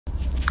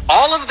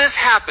All of this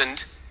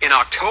happened in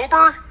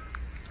October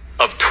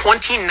of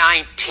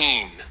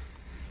 2019.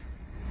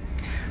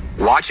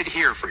 Watch it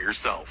here for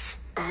yourself.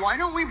 Why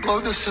don't we blow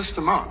the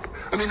system up?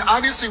 I mean,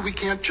 obviously we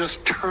can't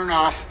just turn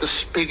off the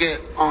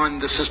spigot on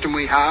the system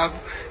we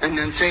have and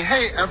then say,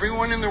 hey,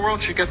 everyone in the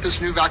world should get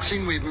this new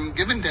vaccine we haven't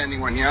given to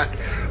anyone yet.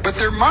 But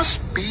there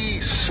must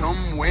be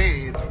some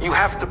way. You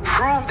have to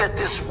prove that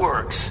this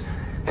works.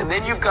 And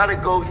then you've got to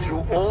go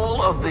through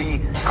all of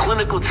the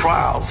clinical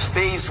trials,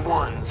 phase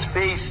 1s,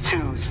 phase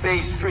 2s,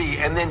 phase 3,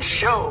 and then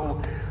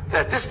show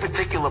that this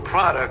particular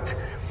product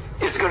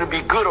is going to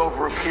be good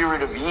over a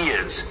period of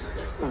years.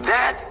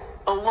 That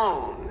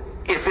alone,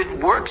 if it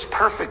works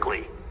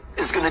perfectly,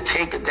 is going to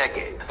take a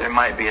decade. There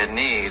might be a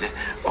need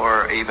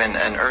or even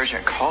an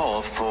urgent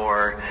call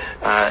for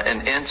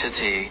an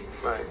entity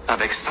of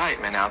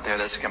excitement out there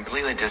that's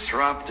completely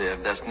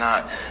disruptive, that's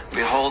not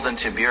beholden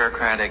to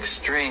bureaucratic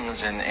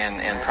strings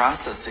and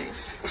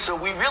processes. So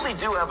we really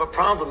do have a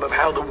problem of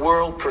how the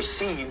world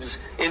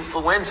perceives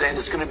influenza, and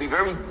it's going to be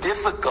very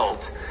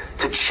difficult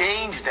to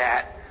change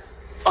that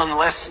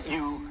unless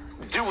you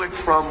do it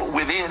from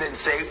within and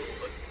say,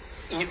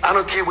 I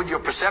don't care what your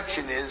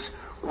perception is,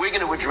 we're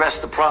going to address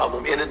the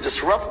problem in a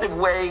disruptive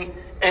way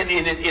and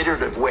in an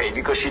iterative way,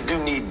 because you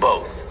do need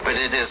both. But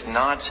it is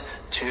not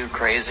too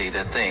crazy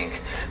to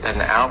think that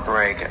an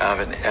outbreak of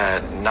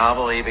a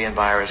novel avian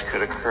virus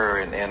could occur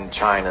in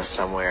China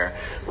somewhere.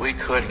 We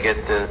could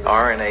get the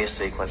RNA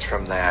sequence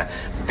from that,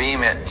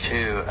 beam it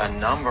to a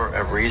number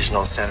of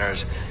regional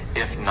centers,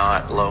 if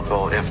not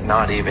local, if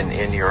not even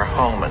in your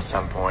home at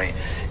some point,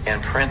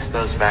 and print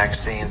those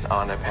vaccines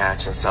on a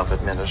patch and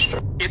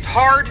self-administer. It's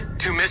hard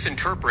to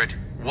misinterpret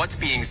what's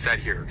being said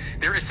here.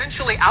 They're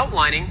essentially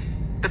outlining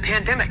the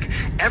pandemic.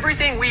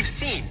 Everything we've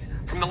seen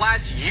from the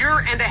last year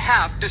and a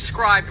half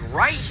described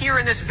right here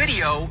in this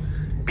video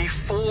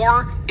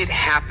before it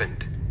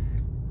happened.